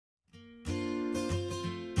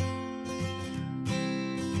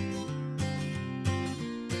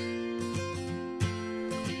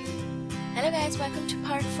Hello guys, welcome to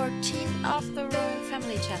part 14 of the Royal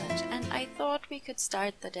Family Challenge, and I thought we could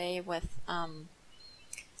start the day with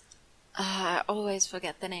I always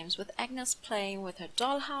forget the names, with Agnes playing with her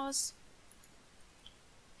dollhouse,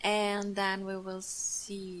 and then we will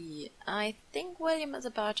see. I think William is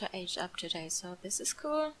about to age up today, so this is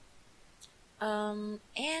cool. And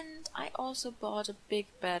I also bought a big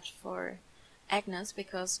bed for Agnes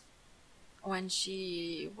because when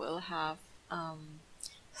she will have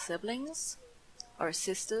siblings or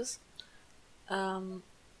sisters,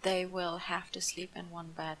 they will have to sleep in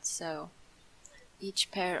one bed, so each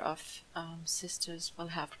pair of sisters will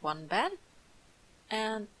have one bed,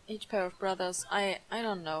 and each pair of brothers, I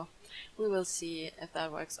don't know, we will see if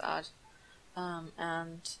that works out.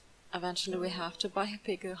 And eventually we have to buy a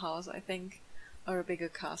bigger house, I think, or a bigger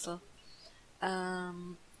castle.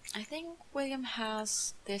 I think William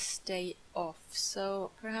has this day off,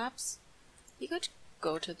 so perhaps he could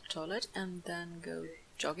go to the toilet and then go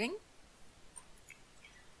jogging.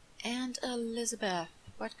 And Elizabeth,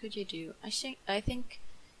 what could you do? I think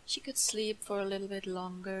she could sleep for a little bit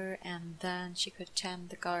longer, and then she could tend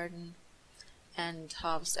the garden and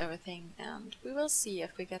harvest everything, and we will see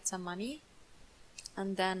if we get some money.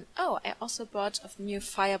 And then, oh, I also bought a new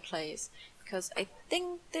fireplace because I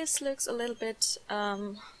think this looks a little bit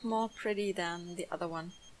more pretty than the other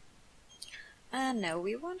one. And no,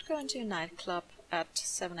 we won't go into a nightclub at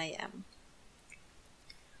 7 AM.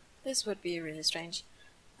 This would be really strange.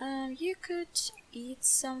 You could eat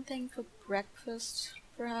something for breakfast,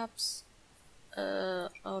 perhaps.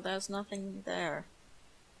 Oh, there's nothing there.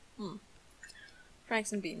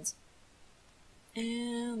 Franks and beans.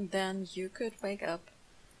 And then you could wake up,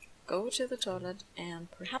 go to the toilet, and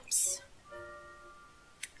perhaps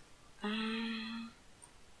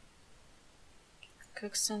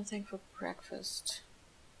cook something for breakfast.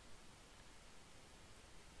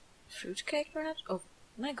 Fruitcake, perhaps? Oh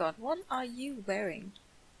my god, what are you wearing?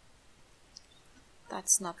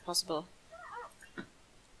 That's not possible.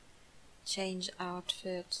 Change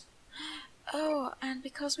outfit. Oh, and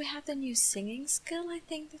because we have the new singing skill, I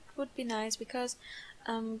think it would be nice, because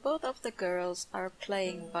both of the girls are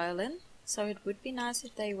playing violin, so it would be nice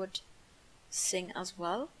if they would sing as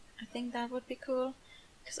well. I think that would be cool,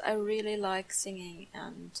 because I really like singing,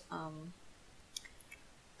 and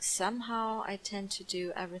somehow I tend to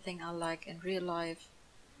do everything I like in real life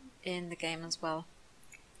in the game as well.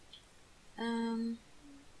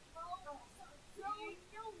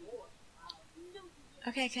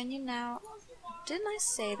 Okay, can you now... Didn't I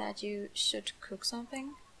say that you should cook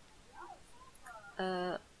something?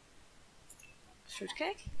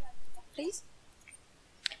 Fruitcake, please?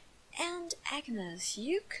 And Agnes,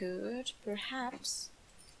 you could perhaps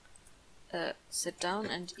sit down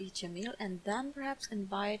and eat your meal, and then perhaps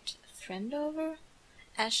invite a friend over.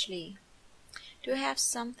 Ashley, do we have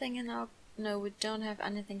something in our... No, we don't have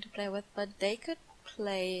anything to play with, but they could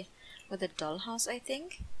play with a dollhouse, I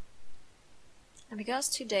think. And because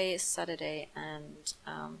today is Saturday and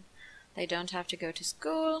they don't have to go to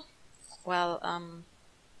school, well,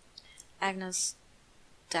 Agnes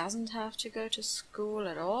doesn't have to go to school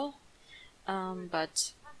at all,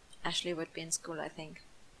 but Ashley would be in school, I think.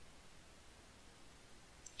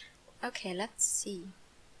 Okay, let's see.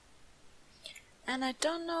 And I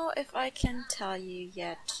don't know if I can tell you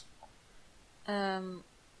yet,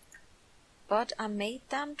 but I made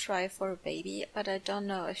them try for a baby, but I don't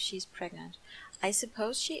know if she's pregnant. I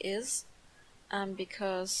suppose she is,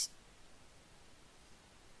 because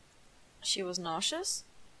she was nauseous,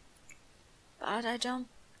 but I don't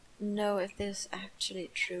know if this is actually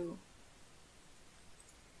true.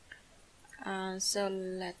 So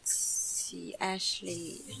let's see.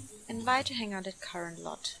 Ashley, invite to hang out at current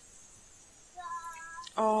lot.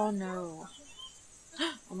 Oh no.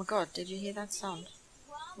 Oh my god, did you hear that sound?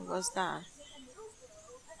 What was that?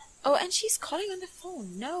 Oh, and she's calling on the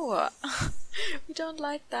phone. No, we don't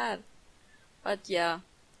like that. But yeah,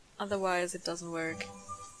 otherwise it doesn't work.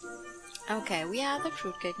 Okay, we have the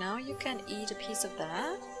fruitcake now. You can eat a piece of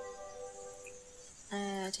that.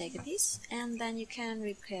 Take a piece, and then you can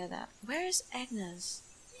repair that. Where is Agnes?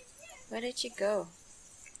 Where did she go?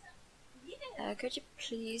 Could you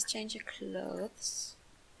please change your clothes?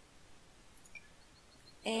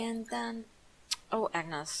 And then... Oh,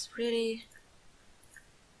 Agnes, really?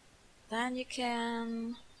 Then you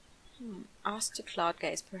can ask the cloud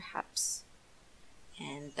gaze, perhaps.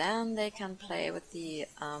 And then they can play with the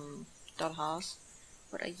dollhouse.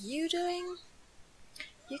 What are you doing?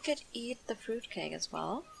 You could eat the fruitcake as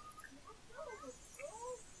well.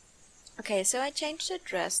 Okay, so I changed the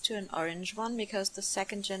dress to an orange one because the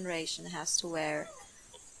second generation has to wear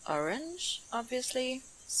orange, obviously.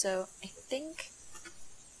 So I think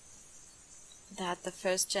that the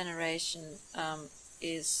first generation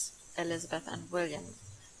is Elizabeth and William,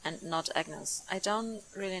 and not Agnes. I don't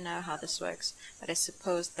really know how this works, but I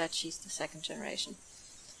suppose that she's the second generation.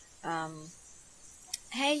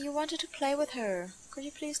 Hey, you wanted to play with her. Could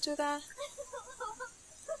you please do that?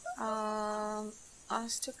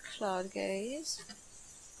 Ask to cloud gaze.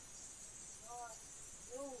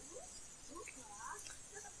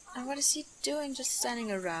 And what is he doing just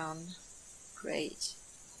standing around? Great.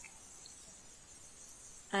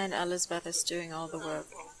 And Elizabeth is doing all the work.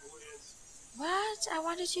 What? I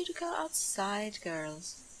wanted you to go outside,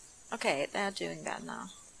 girls. Okay, they're doing that now,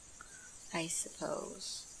 I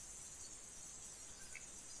suppose.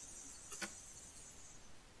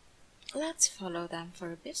 Let's follow them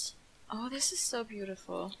for a bit. Oh, this is so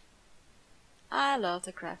beautiful. I love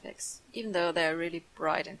the graphics, even though they're really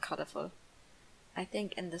bright and colorful. I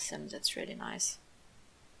think in The Sims it's really nice.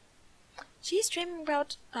 She's dreaming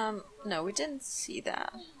about... no, we didn't see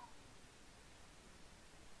that.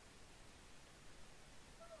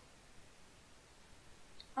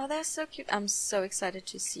 Oh, that's so cute. I'm so excited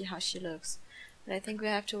to see how she looks. But I think we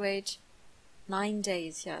have to wait 9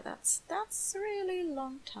 days. Yeah, that's a really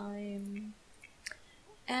long time.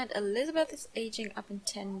 And Elizabeth is aging up in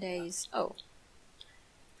 10 days. Oh.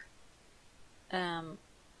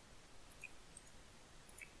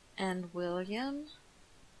 And William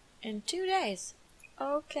in 2 days.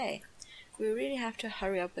 Okay. We really have to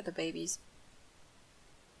hurry up with the babies.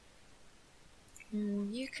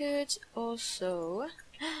 You could also...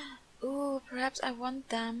 Ooh, perhaps I want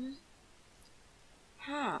them...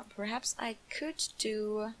 perhaps I could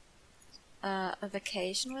do a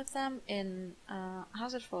vacation with them in...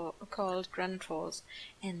 how's it called? Granite Falls.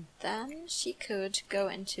 And then she could go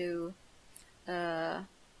into... how's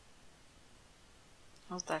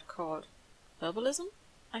that called? Herbalism,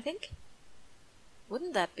 I think?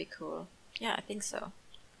 Wouldn't that be cool? Yeah, I think so.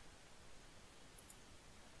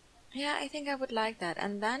 Yeah, I think I would like that.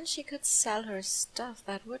 And then she could sell her stuff.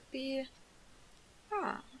 That would be...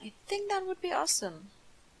 I think that would be awesome.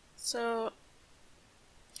 So,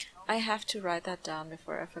 I have to write that down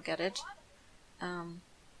before I forget it.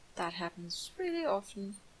 That happens really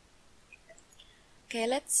often. Okay,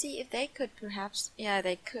 let's see if they could perhaps... Yeah,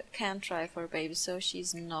 they can try for a baby, so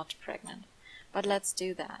she's not pregnant. But let's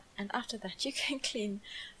do that. And after that, you can clean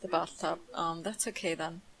the bathtub. That's okay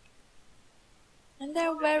then. And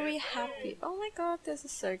they're very happy. Oh my god, this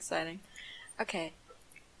is so exciting. Okay.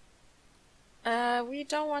 We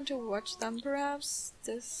don't want to watch them perhaps.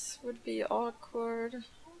 This would be awkward.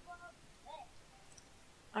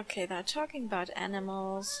 Okay, they're talking about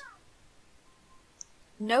animals.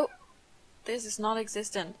 Nope. This is not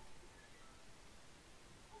existent.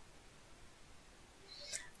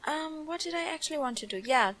 What did I actually want to do?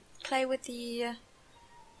 Yeah, play with the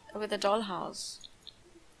dollhouse.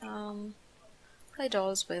 Play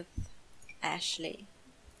dolls with Ashley.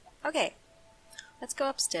 Okay, let's go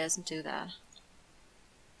upstairs and do that.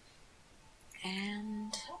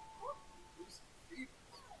 And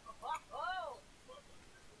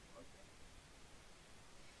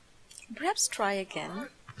perhaps try again.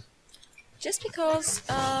 Just because,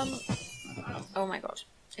 oh my god,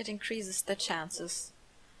 it increases the chances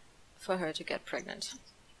for her to get pregnant.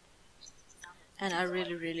 And I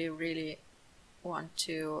really, really, really want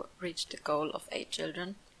to reach the goal of 8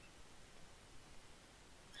 children.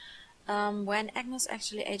 When Agnes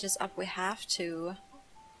actually ages up, we have to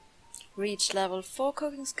reach level 4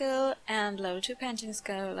 cooking skill and level 2 painting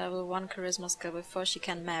skill, level 1 charisma skill before she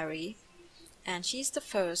can marry. And she's the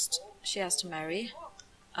first she has to marry.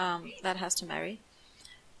 That has to marry.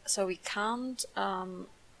 So we can't,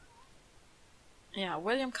 yeah,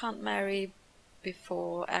 William can't marry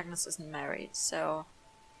before Agnes isn't married, so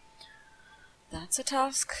that's a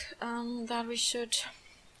task that we should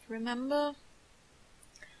remember.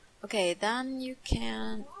 Okay, then you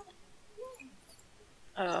can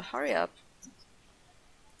hurry up.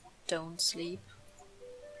 Don't sleep.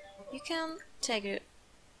 You can take a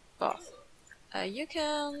bath. You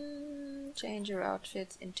can change your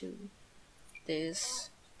outfit into this,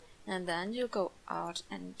 and then you'll go out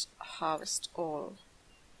and harvest all.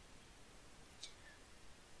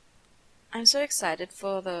 I'm so excited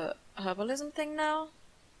for the herbalism thing now.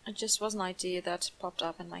 It just was an idea that popped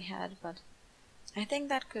up in my head, but I think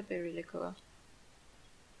that could be really cool.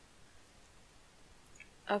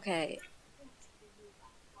 Okay.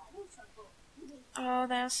 Oh,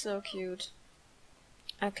 they're so cute.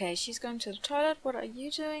 Okay, she's going to the toilet. What are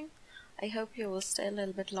you doing? I hope you will stay a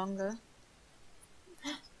little bit longer.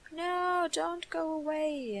 No, don't go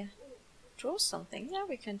away. Draw something. Yeah,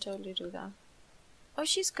 we can totally do that. Oh,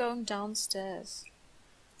 she's going downstairs.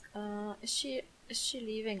 Is she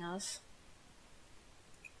leaving us?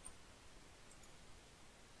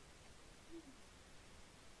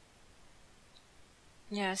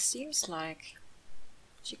 Yeah, seems like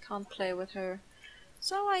she can't play with her.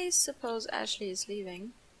 So I suppose Ashley is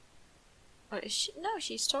leaving. Or is she? No,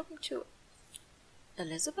 she's talking to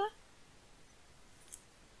Elizabeth?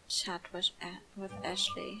 Chat with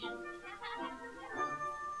Ashley.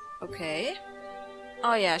 Okay.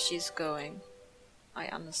 Oh yeah, she's going. I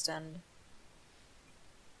understand.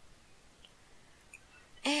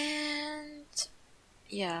 And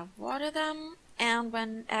yeah, water them. And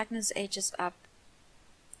when Agnes ages up,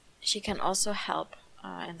 she can also help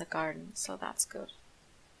in the garden, so that's good.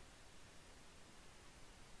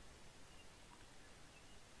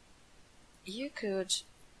 You could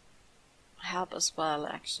help as well,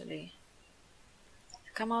 actually.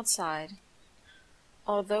 Come outside.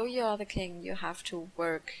 Although you are the king, you have to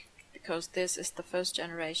work, because this is the first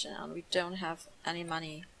generation and we don't have any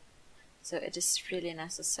money. So it is really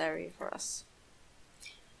necessary for us.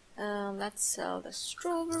 Let's sell the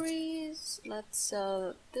strawberries. Let's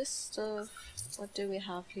sell this stuff. What do we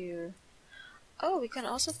have here? Oh, we can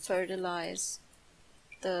also fertilize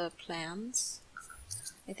the plants.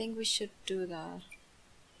 I think we should do that.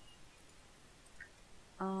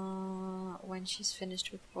 When she's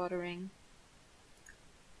finished with watering.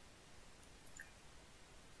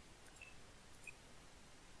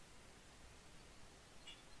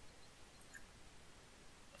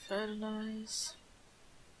 Fertilize.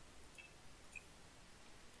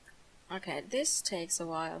 Okay, this takes a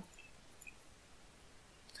while.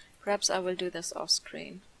 Perhaps I will do this off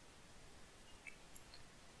screen.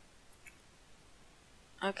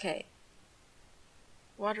 Okay.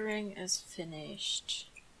 Watering is finished.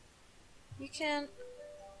 You can't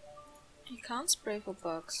spray for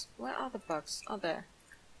bugs. Where are the bugs? Oh, there.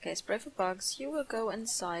 Okay, spray for bugs. You will go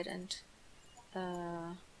inside and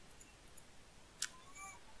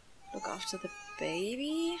look after the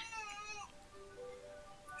baby.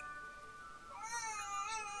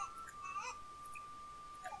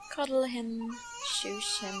 Cuddle him,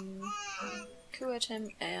 shush him, coo at him,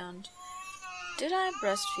 and did I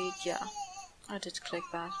breastfeed? Yeah, I did click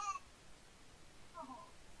that.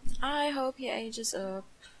 I hope he ages up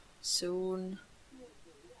soon.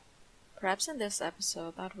 Perhaps in this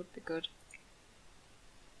episode, that would be good.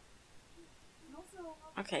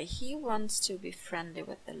 Okay, he wants to be friendly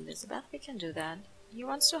with Elizabeth. We can do that. He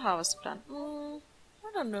wants to harvest the plant.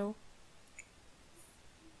 I don't know.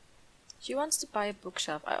 She wants to buy a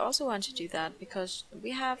bookshelf. I also want to do that because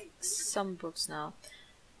we have some books now.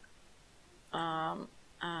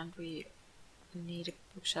 And we need a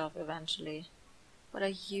bookshelf eventually. What are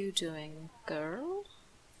you doing, girl?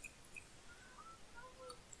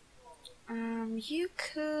 You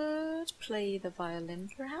could play the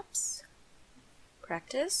violin, perhaps?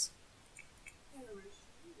 Practice?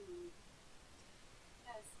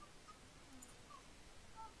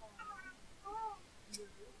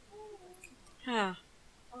 Huh.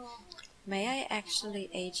 May I actually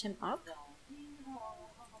age him up?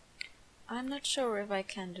 I'm not sure if I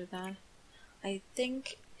can do that. I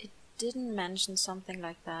think it didn't mention something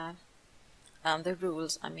like that. The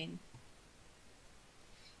rules, I mean.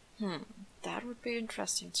 That would be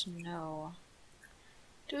interesting to know.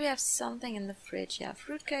 Do we have something in the fridge? Yeah,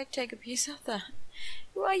 fruitcake, take a piece of that.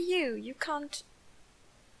 Who are you? You can't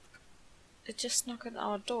just knock on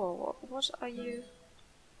our door. What are you?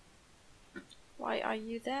 Why are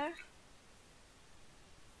you there?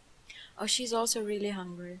 Oh, she's also really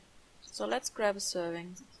hungry. So let's grab a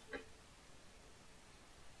serving.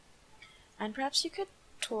 And perhaps you could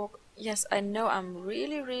talk. Yes, I know I'm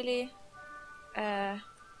really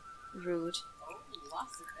rude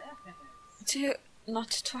to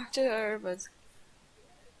not to talk to her, but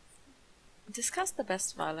discuss the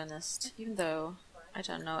best violinist, even though I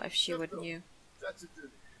don't know if she would knew.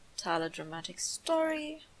 Tell a dramatic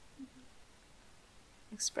story.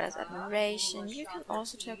 Express admiration. You can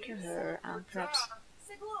also talk to her and perhaps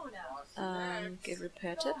give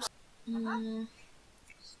repair tips.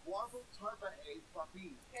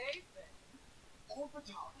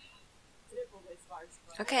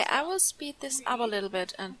 Okay, I will speed this up a little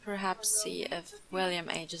bit and perhaps see if William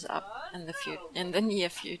ages up in the near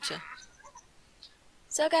future.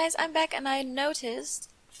 So guys, I'm back and I noticed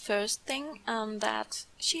first thing that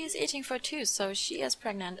she is eating for two, so she is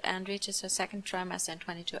pregnant and reaches her second trimester in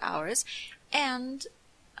 22 hours, and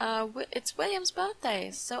it's William's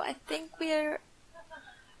birthday, so I think we're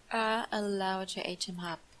allowed to age him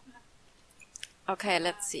up. Okay,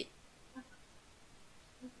 let's see.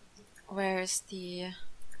 Where is the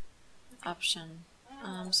option?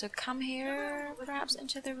 So come here, perhaps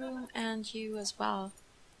into the room, and you as well.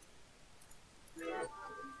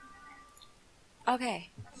 Okay.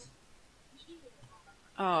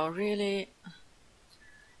 Oh, really?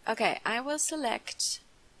 Okay, I will select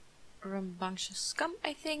Rambunctious Scum,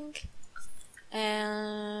 I think.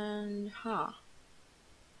 And,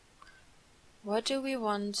 what do we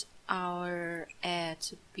want our heir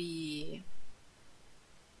to be?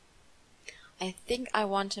 I think I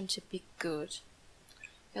want him to be good.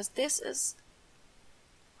 Because this is,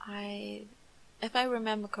 if I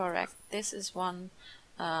remember correct, this is one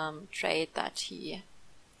trait that he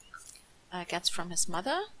gets from his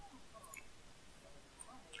mother.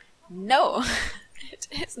 No, it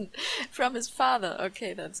isn't. From his father.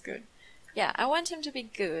 Okay, that's good. Yeah, I want him to be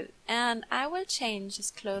good, and I will change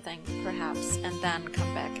his clothing perhaps and then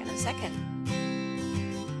come back in a second.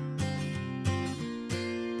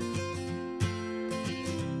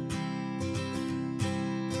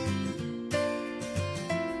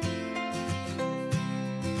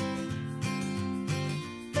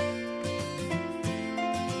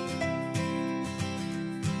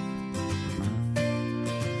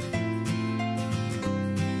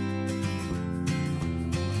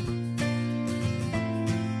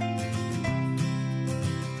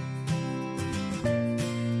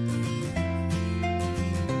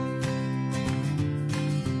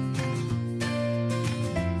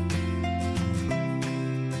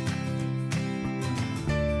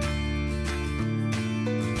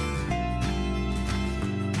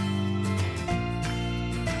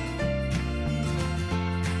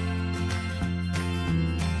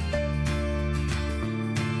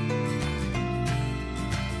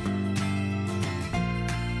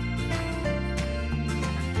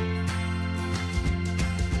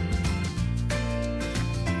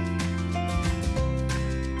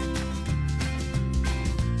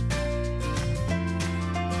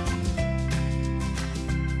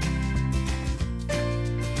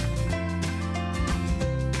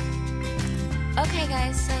 Okay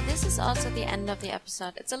guys, so this is also the end of the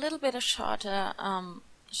episode. It's a little bit shorter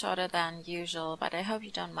than usual, but I hope you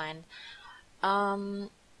don't mind.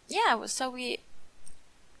 Yeah, so we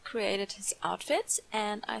created his outfits,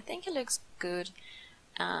 and I think he looks good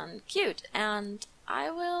and cute, and I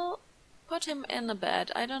will put him in a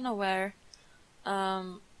bed. I don't know where,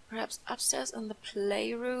 perhaps upstairs in the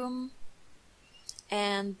playroom,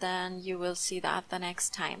 and then you will see that the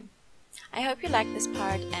next time. I hope you liked this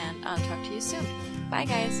part, and I'll talk to you soon. Bye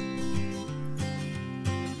guys!